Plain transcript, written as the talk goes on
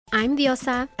I'm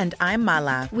Diosa. And I'm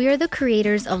Mala. We are the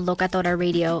creators of Locatora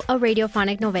Radio, a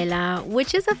radiophonic novela,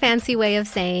 which is a fancy way of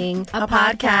saying a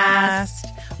podcast.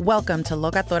 Welcome to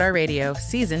Locatora Radio,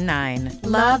 Season 9.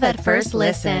 Love at first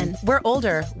listen. We're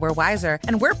older, we're wiser,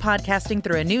 and we're podcasting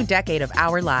through a new decade of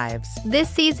our lives. This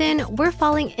season, we're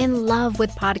falling in love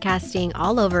with podcasting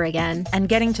all over again. And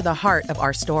getting to the heart of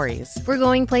our stories. We're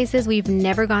going places we've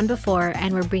never gone before,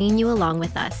 and we're bringing you along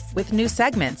with us. With new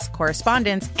segments,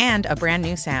 correspondence, and a brand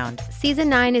new sound. Season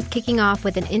 9 is kicking off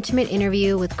with an intimate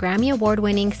interview with Grammy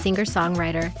Award-winning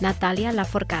singer-songwriter Natalia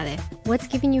Lafourcade. What's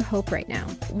giving you hope right now?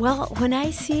 Well, when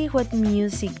I see what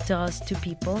music does to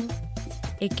people,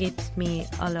 it gives me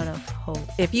a lot of hope.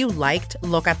 If you liked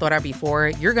Locatora before,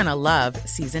 you're gonna love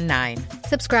Season 9.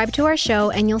 Subscribe to our show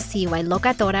and you'll see why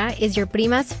Locatora is your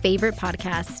prima's favorite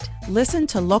podcast. Listen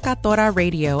to Locatora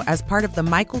Radio as part of the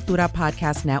My Cultura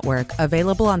Podcast Network,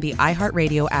 available on the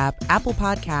iHeartRadio app, Apple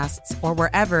Podcasts, or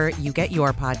wherever you get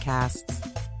your podcasts.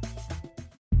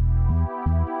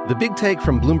 The Big Take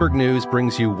from Bloomberg News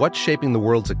brings you what's shaping the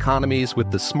world's economies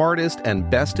with the smartest and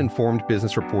best-informed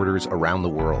business reporters around the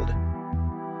world.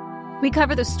 We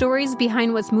cover the stories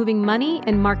behind what's moving money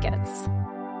and markets,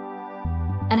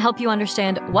 and help you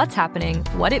understand what's happening,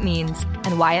 what it means,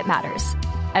 and why it matters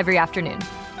every afternoon.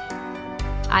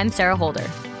 I'm Sarah Holder.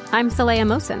 I'm Saleha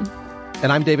Mohsen.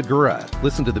 And I'm David Gura.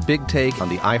 Listen to The Big Take on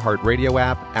the iHeartRadio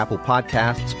app, Apple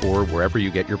Podcasts, or wherever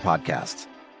you get your podcasts.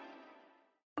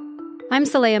 I'm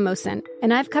Saleha Mohsen,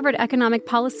 and I've covered economic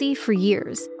policy for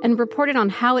years and reported on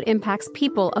how it impacts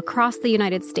people across the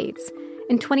United States.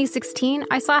 In 2016,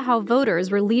 I saw how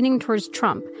voters were leaning towards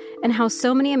Trump and how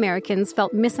so many Americans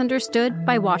felt misunderstood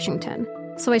by Washington.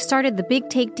 So I started The Big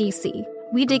Take DC.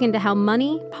 We dig into how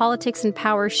money, politics, and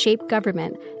power shape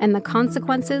government and the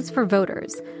consequences for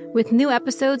voters. With new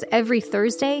episodes every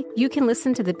Thursday, you can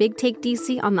listen to The Big Take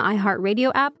DC on the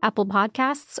iHeartRadio app, Apple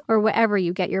Podcasts, or wherever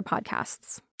you get your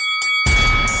podcasts.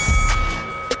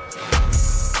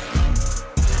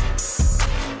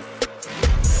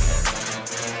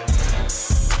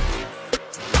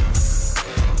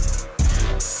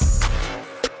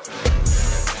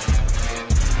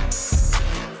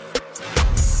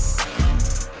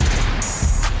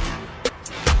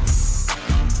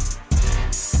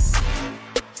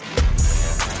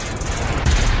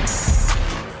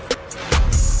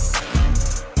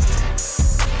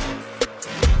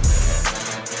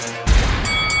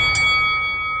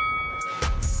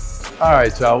 All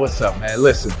right, y'all, what's up, man?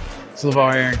 Listen, it's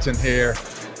LeVar Arrington here.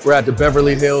 We're at the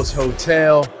Beverly Hills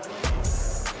Hotel.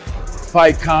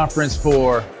 Fight conference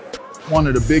for one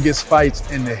of the biggest fights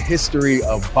in the history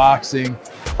of boxing,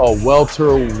 a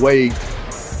welterweight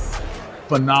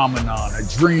phenomenon, a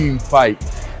dream fight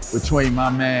between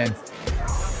my man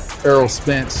Errol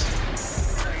Spence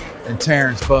and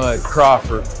Terence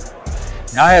Crawford.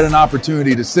 Now, I had an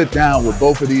opportunity to sit down with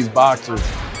both of these boxers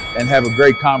and have a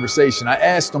great conversation. I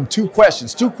asked them two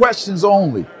questions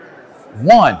only.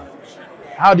 One,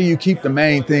 how do you keep the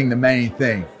main thing the main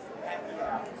thing?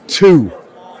 Two,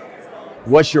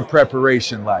 what's your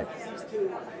preparation like?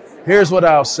 Here's what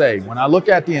I'll say. When I look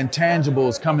at the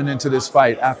intangibles coming into this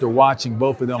fight after watching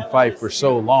both of them fight for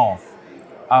so long,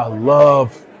 I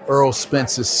love Errol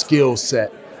Spence's skill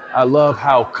set. I love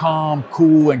how calm,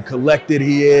 cool, and collected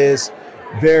he is.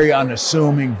 Very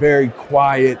unassuming, very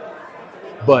quiet,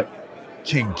 but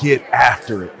can get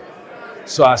after it.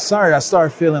 So I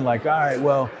started feeling like, all right,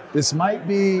 well, this might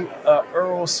be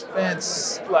Errol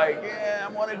Spence, like, yeah,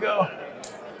 I want to go.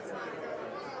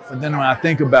 But then when I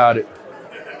think about it,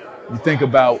 you think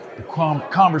about the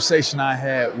conversation I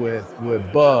had with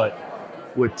Bud,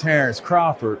 with Terence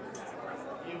Crawford,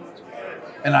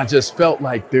 and I just felt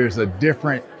like there's a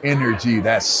different energy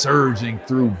that's surging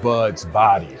through Bud's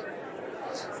body.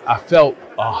 I felt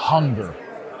a hunger.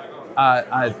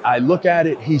 I look at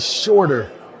it, he's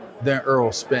shorter than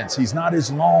Errol Spence. He's not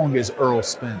as long as Errol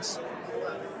Spence.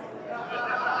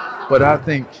 But I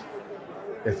think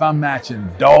if I'm matching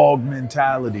dog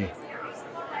mentality,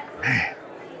 man,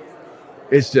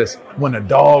 it's just when a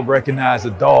dog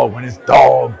recognizes a dog, when it's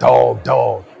dog.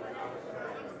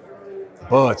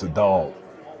 Bud's a dog.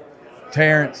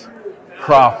 Terence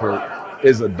Crawford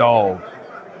is a dog.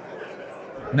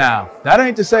 Now, that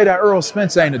ain't to say that Errol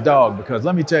Spence ain't a dog, because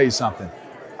let me tell you something.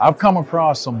 I've come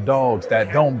across some dogs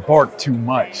that don't bark too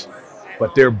much,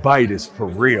 but their bite is for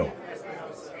real.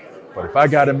 But if I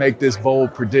got to make this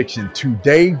bold prediction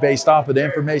today, based off of the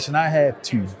information I have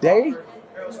today,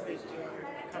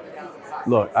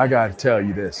 look, I got to tell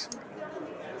you this.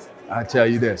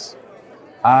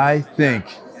 I think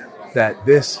that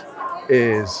this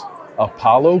is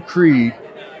Apollo Creed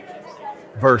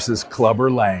versus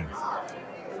Clubber Lang.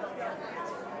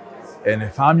 And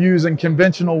if I'm using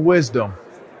conventional wisdom,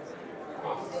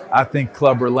 I think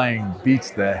Clubber Lang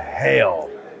beats the hell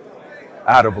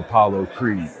out of Apollo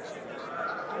Creed.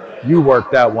 You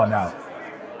work that one out.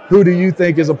 Who do you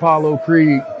think is Apollo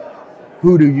Creed?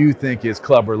 Who do you think is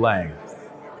Clubber Lang?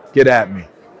 Get at me.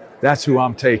 That's who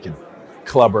I'm taking,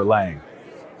 Clubber Lang.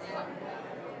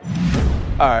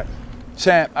 All right,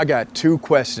 champ, I got 2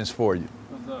 questions for you.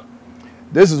 What's up?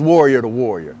 This is warrior to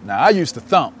warrior. Now, I used to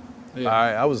thump. Yeah. All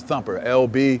right, I was a thumper.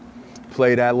 LB,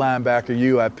 played at linebacker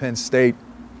U at Penn State,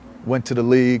 went to the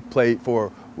league, played for,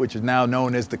 which is now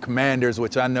known as the Commanders,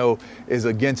 which I know is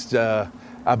against,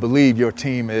 I believe your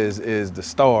team is the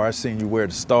Star. I've seen you wear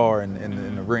the Star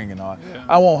in the ring and all. Yeah.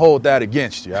 I won't hold that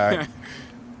against you, all right?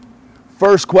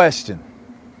 First question.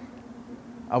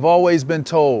 I've always been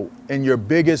told, in your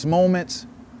biggest moments,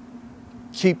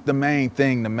 keep the main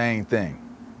thing the main thing.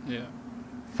 Yeah.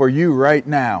 For you right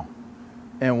now,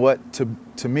 and what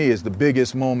to me is the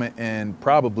biggest moment in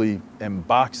probably in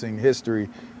boxing history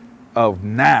of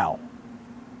now,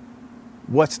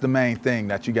 what's the main thing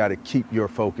that you got to keep your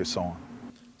focus on?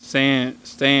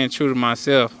 Staying true to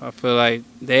myself. I feel like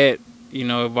that,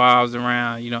 evolves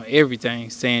around, everything.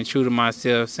 Staying true to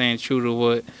myself, staying true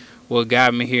to what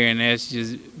got me here, and that's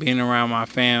just being around my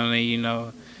family,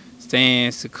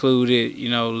 staying secluded,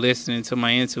 listening to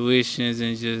my intuitions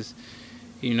and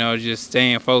just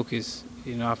staying focused.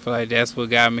 I feel like that's what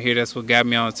got me here. That's what got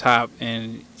me on top,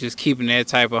 and just keeping that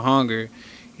type of hunger,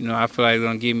 I feel like it's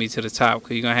going to get me to the top,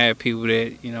 because you're going to have people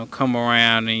that, come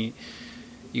around and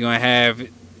you're going to have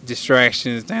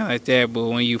distractions, things like that. But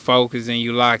when you focus and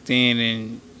you locked in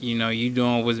and, you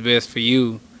doing what's best for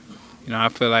you, I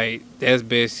feel like that's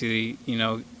basically,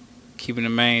 keeping the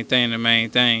main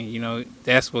thing.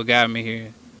 That's what got me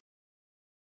here.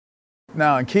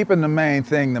 Now, in keeping the main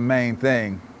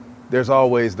thing, there's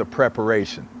always the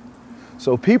preparation.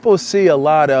 So people see a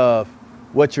lot of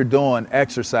what you're doing,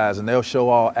 exercising. They'll show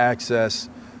all access.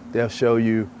 They'll show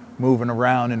you moving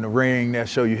around in the ring. They'll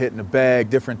show you hitting the bag,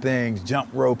 different things, jump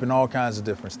rope, and all kinds of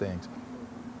different things.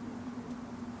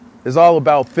 It's all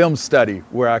about film study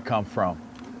where I come from.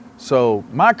 So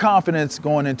my confidence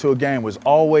going into a game was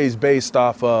always based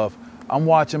off of, I'm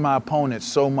watching my opponent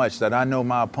so much that I know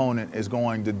my opponent is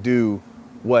going to do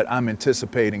what I'm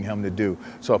anticipating him to do.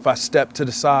 So if I step to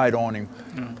the side on him,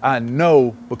 I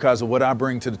know because of what I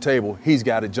bring to the table, he's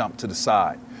got to jump to the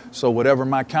side. So whatever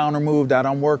my counter move that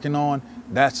I'm working on,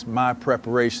 that's my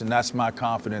preparation, that's my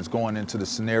confidence going into the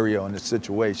scenario and the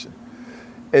situation.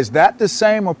 Is that the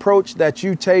same approach that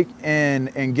you take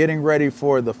in getting ready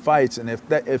for the fights? And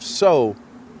if so,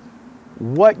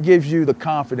 what gives you the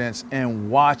confidence in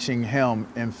watching him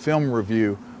in film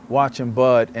review, watching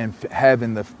Bud, and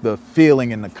having the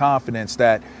feeling and the confidence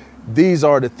that these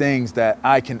are the things that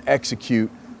I can execute,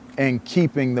 and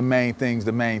keeping the main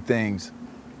things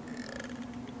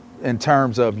in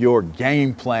terms of your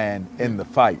game plan in the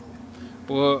fight?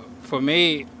 Well, for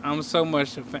me, I'm so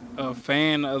much a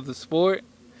fan of the sport.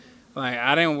 Like,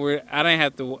 I didn't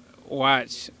have to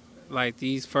watch like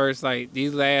these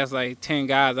last 10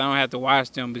 guys. I don't have to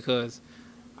watch them because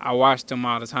I watch them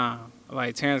all the time.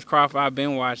 Like Terence Crawford, I've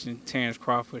been watching Terence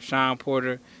Crawford, Sean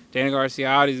Porter, Danny Garcia,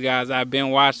 all these guys. I've been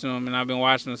watching them, and I've been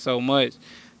watching them so much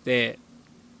that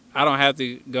I don't have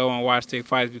to go and watch their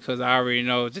fights because I already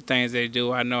know the things they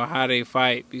do. I know how they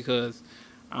fight because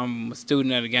I'm a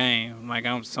student of the game. Like,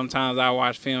 sometimes I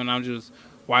watch film and I'm just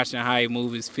watching how he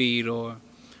move his feet, or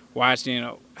watching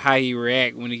how he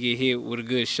react when he get hit with a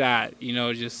good shot.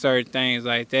 Just certain things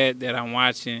like that I'm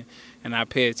watching and I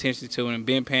pay attention to and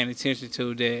been paying attention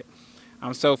to, that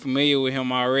I'm so familiar with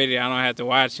him already. I don't have to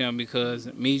watch him because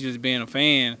me just being a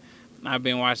fan, I've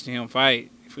been watching him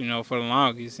fight, for the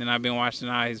longest, and I've been watching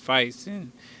all his fights,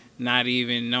 and not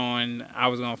even knowing I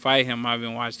was going to fight him, I've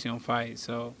been watching him fight.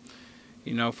 So,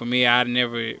 for me, I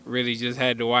never really just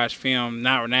had to watch film,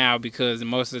 not now, because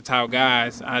most of the top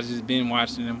guys, I just been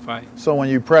watching them fight. So when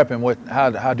you prepping,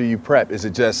 how do you prep? Is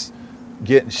it just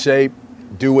get in shape,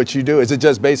 do what you do? Is it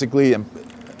just basically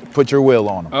put your will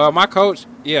on them? My coach,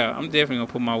 yeah, I'm definitely going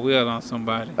to put my will on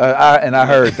somebody. I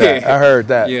heard that. I heard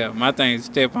that. Yeah, my thing is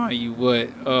step on you,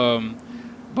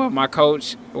 but my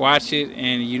coach watch it,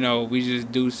 and, we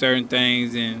just do certain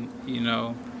things, and,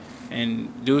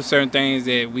 and do certain things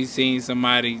that we seen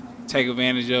somebody take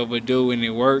advantage of or do, and it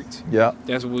worked. Yeah.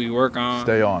 That's what we work on.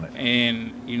 Stay on it.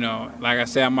 And, like I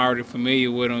said, I'm already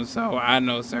familiar with them, so I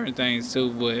know certain things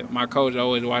too, but my coach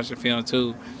always watch the film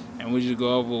too, and we just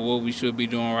go over what we should be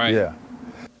doing right. Yeah.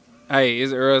 Hey,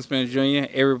 it's Errol Spence Jr.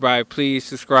 Everybody, please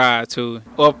subscribe to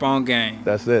Up on Game.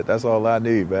 That's it. That's all I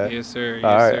need, man. Yes, sir.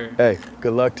 All right. Hey,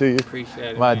 good luck to you.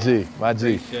 Appreciate it. My G.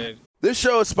 Appreciate it. This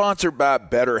show is sponsored by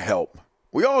BetterHelp.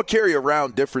 We all carry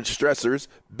around different stressors,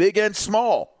 big and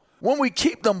small. When we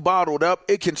keep them bottled up,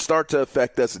 it can start to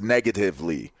affect us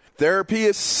negatively. Therapy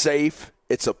is safe.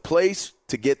 It's a place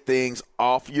to get things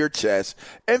off your chest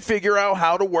and figure out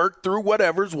how to work through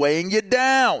whatever's weighing you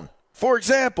down. For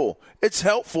example, it's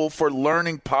helpful for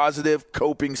learning positive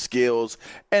coping skills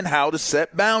and how to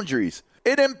set boundaries.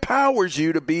 It empowers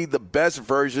you to be the best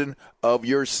version of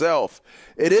yourself.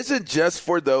 It isn't just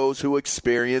for those who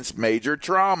experience major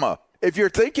trauma. If you're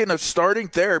thinking of starting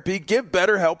therapy, give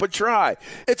BetterHelp a try.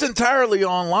 It's entirely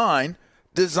online,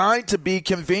 designed to be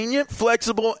convenient,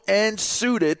 flexible, and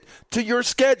suited to your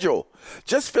schedule.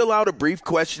 Just fill out a brief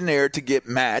questionnaire to get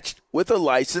matched with a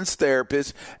licensed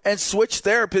therapist and switch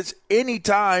therapists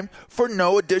anytime for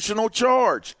no additional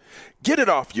charge. Get it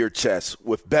off your chest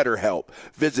with BetterHelp.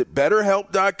 Visit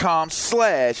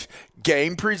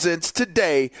BetterHelp.com/GamePresents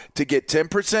today to get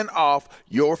 10% off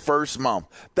your first month.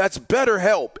 That's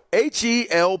BetterHelp,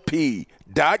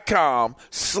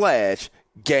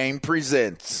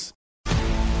 HELP.com/GamePresents.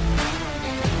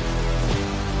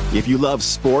 If you love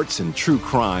sports and true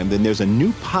crime, then there's a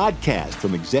new podcast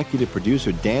from executive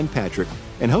producer Dan Patrick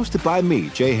and hosted by me,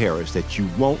 Jay Harris, that you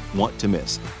won't want to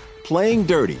miss. Playing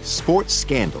Dirty: Sports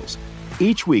Scandals.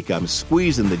 Each week, I'm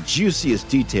squeezing the juiciest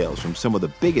details from some of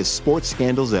the biggest sports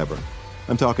scandals ever.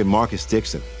 I'm talking Marcus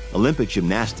Dixon, Olympic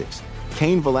gymnastics,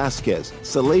 Cain Velasquez,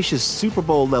 salacious Super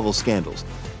Bowl-level scandals.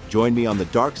 Join me on the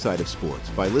dark side of sports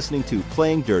by listening to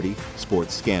Playing Dirty: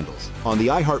 Sports Scandals on the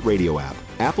iHeartRadio app,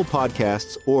 Apple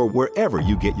Podcasts, or wherever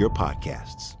you get your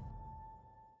podcasts.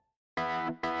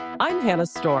 I'm Hannah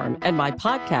Storm, and my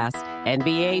podcast,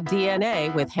 NBA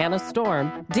DNA with Hannah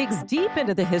Storm, digs deep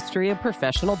into the history of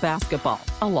professional basketball,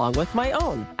 along with my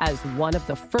own, as one of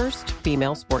the first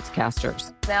female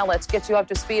sportscasters. Now let's get you up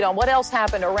to speed on what else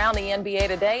happened around the NBA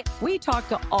today. We talk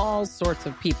to all sorts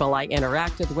of people I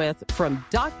interacted with, from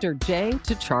Dr. J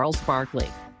to Charles Barkley,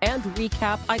 and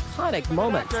recap iconic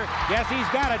moments. Yes, he's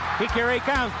got it. Here he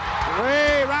comes.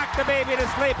 Way rock the baby to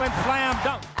sleep and slam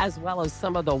dunk. As well as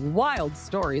some of the wild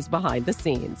stories behind the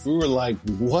scenes. We were like,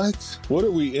 what? What are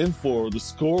we in for? The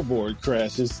scoreboard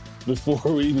crashes before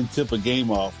we even tip a game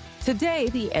off. Today,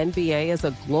 the NBA is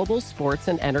a global sports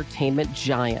and entertainment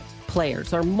giant.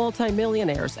 Players are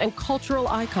multimillionaires and cultural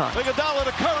icons. Iguodala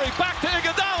to Curry, back to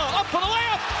Iguodala, up for the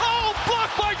layup. Oh,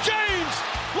 blocked by James.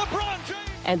 LeBron James.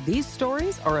 And these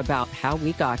stories are about how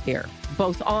we got here,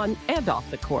 both on and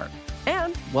off the court.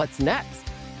 And what's next?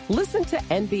 Listen to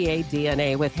NBA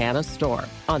DNA with Hannah Storm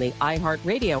on the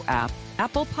iHeartRadio app,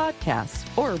 Apple Podcasts,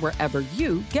 or wherever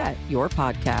you get your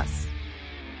podcasts.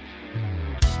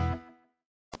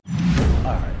 All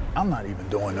right, I'm not even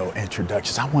doing no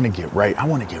introductions. I want to get right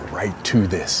to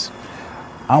this.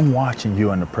 I'm watching you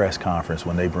in the press conference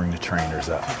when they bring the trainers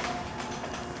up.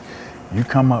 You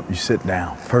come up, you sit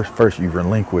down. First you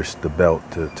relinquish the belt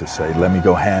to say, let me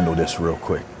go handle this real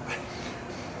quick.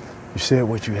 You said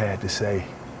what you had to say,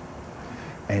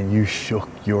 and you shook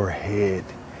your head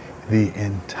the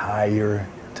entire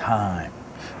time.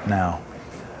 Now,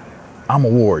 I'm a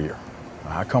warrior.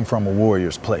 I come from a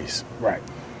warrior's place. Right.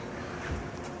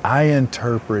 I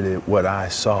interpreted what I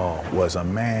saw was a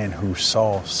man who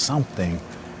saw something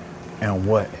in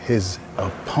what his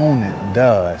opponent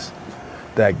does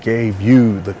that gave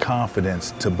you the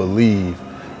confidence to believe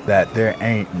that there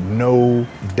ain't no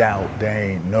doubt,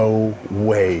 there ain't no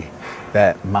way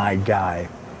that my guy,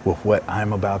 with what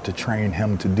I'm about to train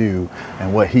him to do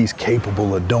and what he's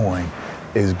capable of doing,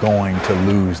 is going to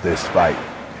lose this fight.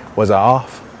 Was I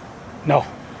off? No,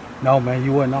 man,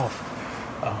 you wasn't off.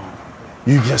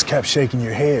 You just kept shaking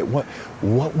your head.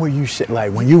 What were you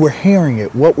like when you were hearing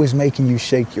it? What was making you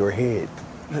shake your head?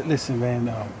 Listen,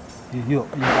 man, you're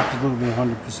absolutely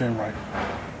 100% right.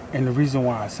 And the reason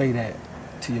why I say that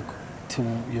to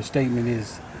your statement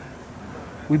is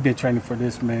we've been training for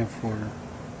this, man, for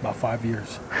about 5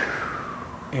 years.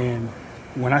 And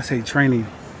when I say training,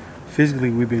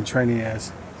 physically we've been training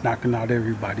as knocking out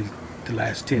everybody the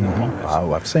last 10 opponents.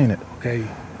 Oh, I've seen it. Okay,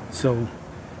 so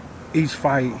each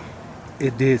fight,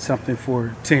 it did something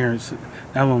for Terence,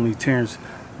 not only Terence,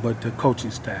 but the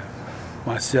coaching staff.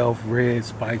 Myself, Red,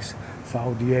 Spikes,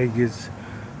 Saul Dieguez,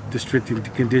 the strength and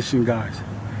conditioning guys.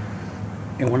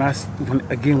 And when I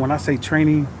say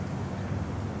training,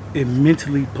 it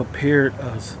mentally prepared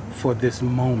us for this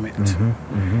moment.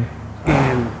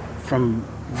 And from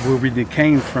where we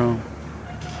came from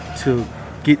to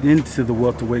get into the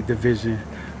welterweight division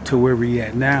to where we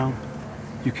at now,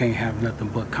 you can't have nothing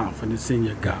but confidence in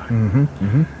your guy.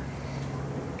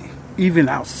 Even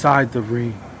outside the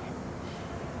ring,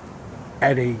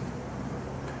 at a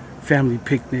family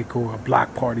picnic or a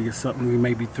block party or something we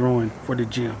may be throwing for the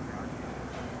gym,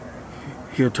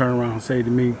 he'll turn around and say to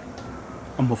me,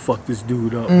 I'm gonna fuck this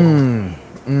dude up, bro.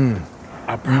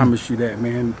 I promise you that,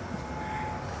 man.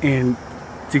 And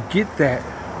to get that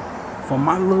from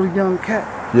my little young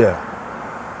cat,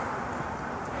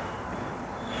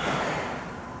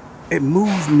 it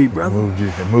moves me, brother. It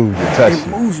moves you, touches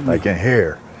you. Moves me. Like in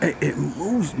hair. It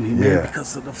moves me, man,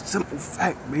 because of the simple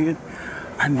fact, man,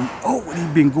 I know what he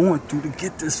been going through to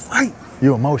get this fight.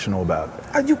 You emotional about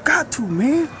it. You got to,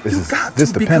 man. This is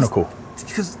the pinnacle.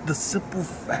 Because the simple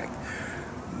fact,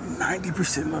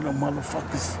 90% of the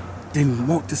motherfuckers didn't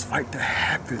want this fight to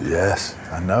happen. Yes,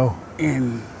 I know.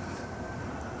 And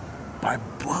by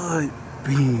Bud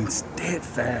being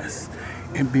steadfast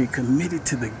and being committed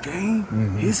to the game,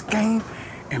 his game,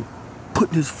 and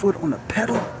putting his foot on the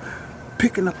pedal,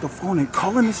 picking up the phone and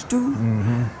calling this dude,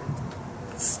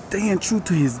 staying true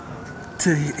to his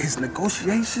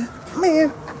negotiation,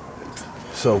 man.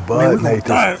 So Bud made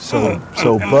this. So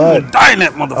Bud dying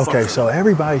that motherfucker. Okay, so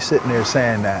everybody's sitting there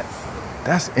saying that.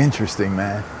 That's interesting,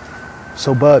 man.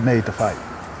 So Bud made the fight.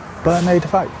 Bud made the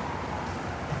fight.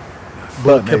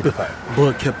 Bud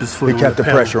kept his foot. He kept the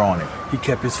pressure on it. He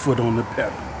kept his foot on the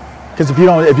pedal. Because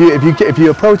if you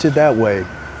approach it that way,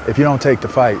 if you don't take the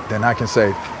fight, then I can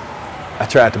say, I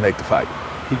tried to make the fight.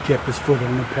 He kept his foot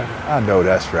on the pedal. I know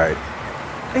that's right.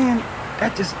 And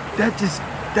that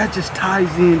just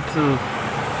ties into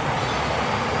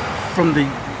from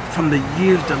the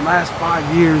years, the last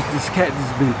 5 years, this cat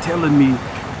has been telling me,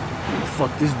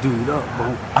 fuck this dude up,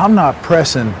 bro. I'm not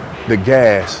pressing the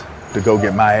gas to go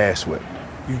get my ass whipped.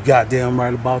 You goddamn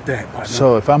right about that, partner.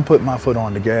 So if I'm putting my foot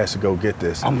on the gas to go get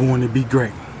this, I'm going to be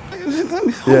great.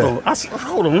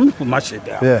 Hold on, let me put my shit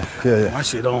down. Yeah. My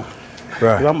shit on.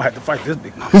 Right. I'm gonna have to fight this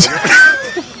big motherfucker.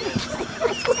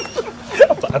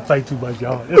 I fight too much,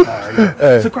 y'all. It's all right.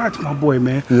 Hey. Subscribe to my boy,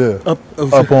 man. Yeah.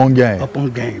 Up on game. Up on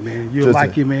game, man. You'll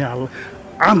like it, man.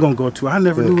 I'm gonna go to. I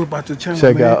never knew about your channel,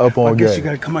 Check man. out Up on I guess Game. you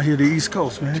gotta come out here to the East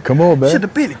Coast, man. Come on, man. Should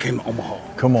have been. It came to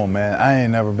Omaha. Come on, man. I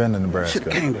ain't never been to Nebraska. Should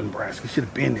have came to Nebraska. Should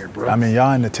have been there, bro. I mean,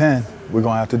 y'all in the 10. We're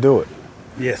gonna have to do it.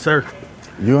 Yes, sir.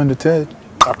 You in the 10?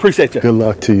 I appreciate you. Good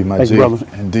luck to you, my Thank G. you, brother.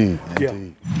 Indeed. Yeah.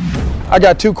 I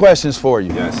got 2 questions for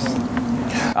you. Yes.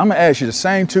 I'm gonna ask you the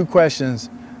same 2 questions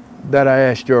that I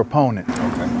asked your opponent.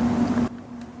 Okay.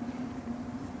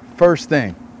 First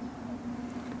thing,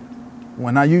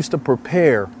 when I used to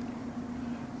prepare,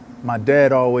 my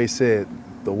dad always said,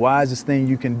 the wisest thing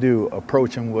you can do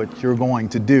approaching what you're going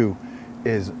to do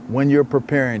is when you're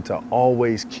preparing to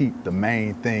always keep the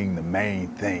main thing the main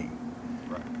thing.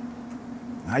 Right.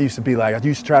 I used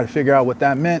to try to figure out what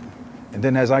that meant. And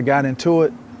then as I got into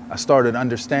it, I started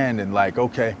understanding like,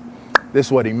 okay, this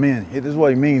is what he meant. This is what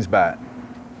he means by it.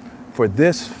 For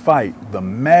this fight, the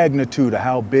magnitude of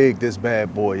how big this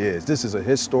bad boy is, this is a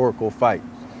historical fight.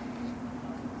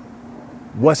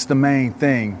 What's the main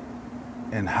thing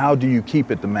and how do you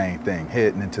keep it the main thing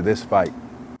heading into this fight?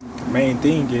 The main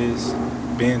thing is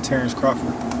being Terence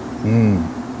Crawford,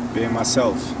 being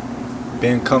myself,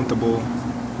 being comfortable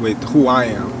with who I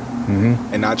am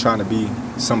and not trying to be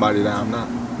somebody that I'm not.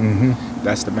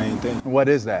 That's the main thing. What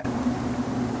is that?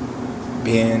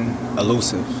 Being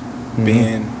elusive,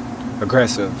 being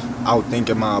aggressive,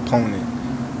 outthinking my opponent,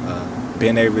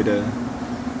 being able to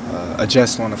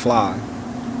adjust on the fly,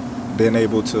 being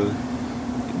able to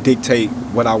dictate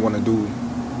what I want to do,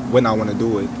 when I want to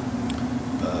do it,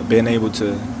 being able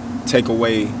to take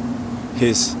away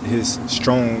his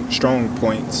strong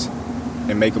points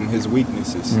and make them his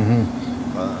weaknesses.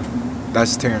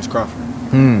 That's Terence Crawford.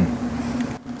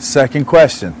 Second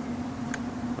question,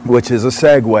 which is a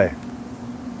segue.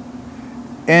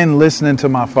 In listening to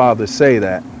my father say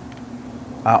that,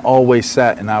 I always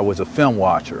sat and I was a film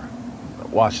watcher. I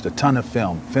watched a ton of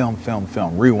film,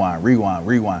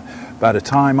 rewind. By the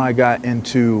time I got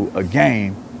into a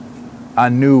game, I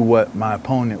knew what my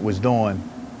opponent was doing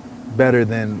better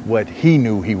than what he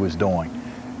knew he was doing.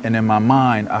 And in my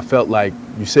mind, I felt like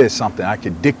you said something I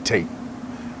could dictate.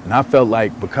 And I felt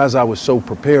like because I was so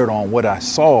prepared on what I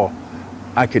saw,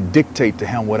 I could dictate to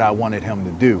him what I wanted him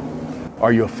to do.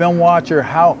 Are you a film watcher?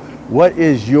 What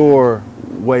is your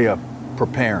way of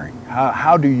preparing?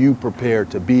 How do you prepare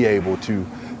to be able to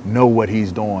know what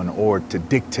he's doing or to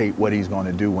dictate what he's going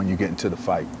to do when you get into the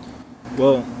fight?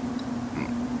 Well,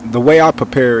 the way I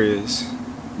prepare is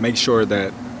make sure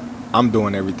that I'm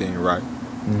doing everything right.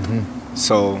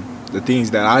 So the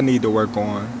things that I need to work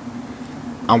on,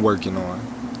 I'm working on.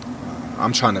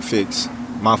 I'm trying to fix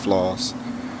my flaws.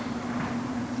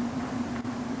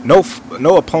 No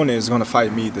opponent is going to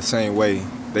fight me the same way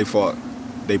they fought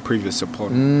their previous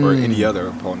opponent or any other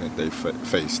opponent they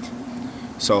faced.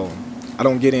 So I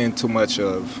don't get in too much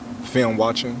of film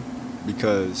watching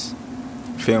because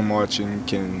film watching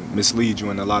can mislead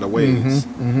you in a lot of ways.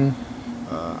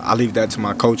 I leave that to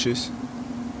my coaches,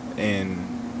 and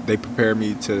they prepare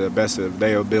me to the best of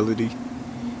their ability.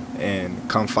 And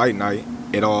come fight night,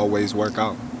 it always work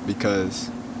out, because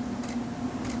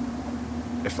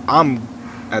if I'm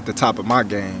at the top of my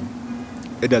game,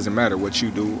 it doesn't matter what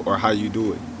you do or how you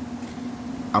do it.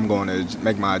 I'm going to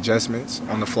make my adjustments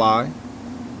on the fly,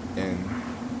 and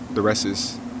the rest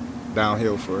is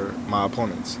downhill for my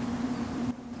opponents.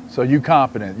 So you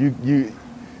confident? You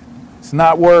it's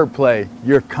not wordplay.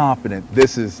 You're confident.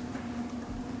 This is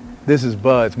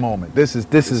Bud's moment. This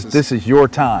is your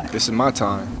time. This is my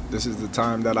time. This is the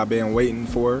time that I've been waiting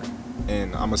for,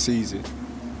 and I'ma seize it.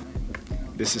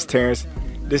 This is Terence.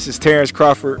 This is Terence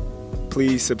Crawford.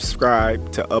 Please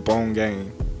subscribe to Up On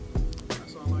Game.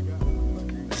 That's all I got.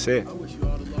 That's it. I wish you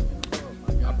all the luck in the world,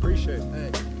 man. I appreciate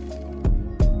it.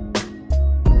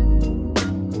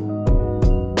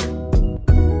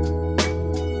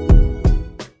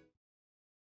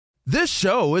 This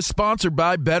show is sponsored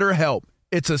by BetterHelp.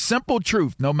 It's a simple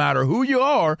truth. No matter who you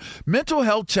are, mental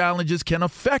health challenges can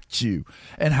affect you,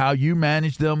 and how you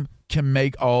manage them can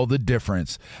make all the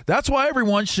difference. That's why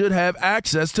everyone should have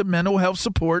access to mental health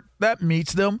support that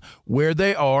meets them where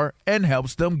they are and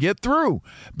helps them get through.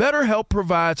 BetterHelp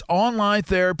provides online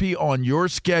therapy on your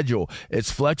schedule.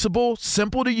 It's flexible,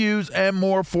 simple to use, and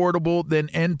more affordable than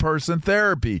in-person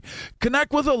therapy.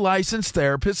 Connect with a licensed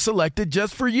therapist selected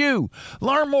just for you.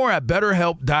 Learn more at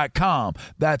BetterHelp.com.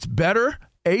 That's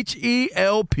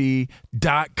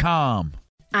BetterHelp.com.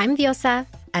 I'm Diosa.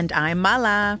 And I'm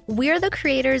Mala. We're the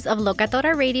creators of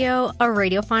Locatora Radio, a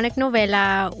radiophonic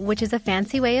novela, which is a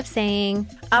fancy way of saying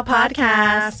a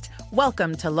podcast.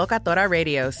 Welcome to Locatora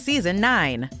Radio Season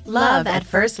 9. Love at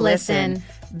First Listen.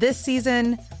 This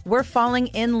season, we're falling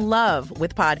in love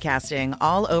with podcasting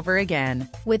all over again.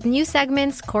 With new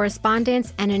segments,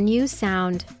 correspondence, and a new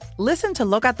sound. Listen to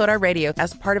Locatora Radio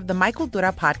as part of the My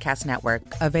Cultura Podcast Network.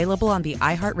 Available on the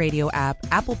iHeartRadio app,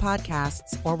 Apple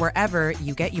Podcasts, or wherever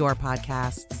you get your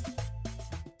podcasts.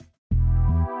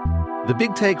 The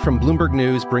Big Take from Bloomberg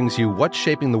News brings you what's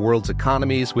shaping the world's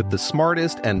economies with the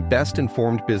smartest and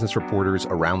best-informed business reporters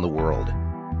around the world.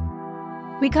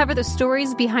 We cover the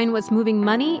stories behind what's moving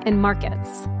money in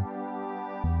markets,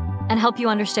 and help you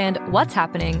understand what's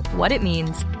happening, what it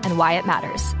means, and why it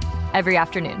matters every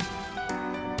afternoon.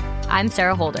 I'm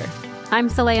Sarah Holder. I'm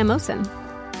Saleha Mohsen.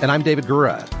 And I'm David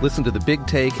Gura. Listen to The Big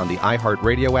Take on the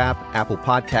iHeartRadio app, Apple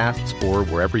Podcasts, or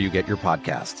wherever you get your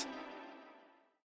podcasts.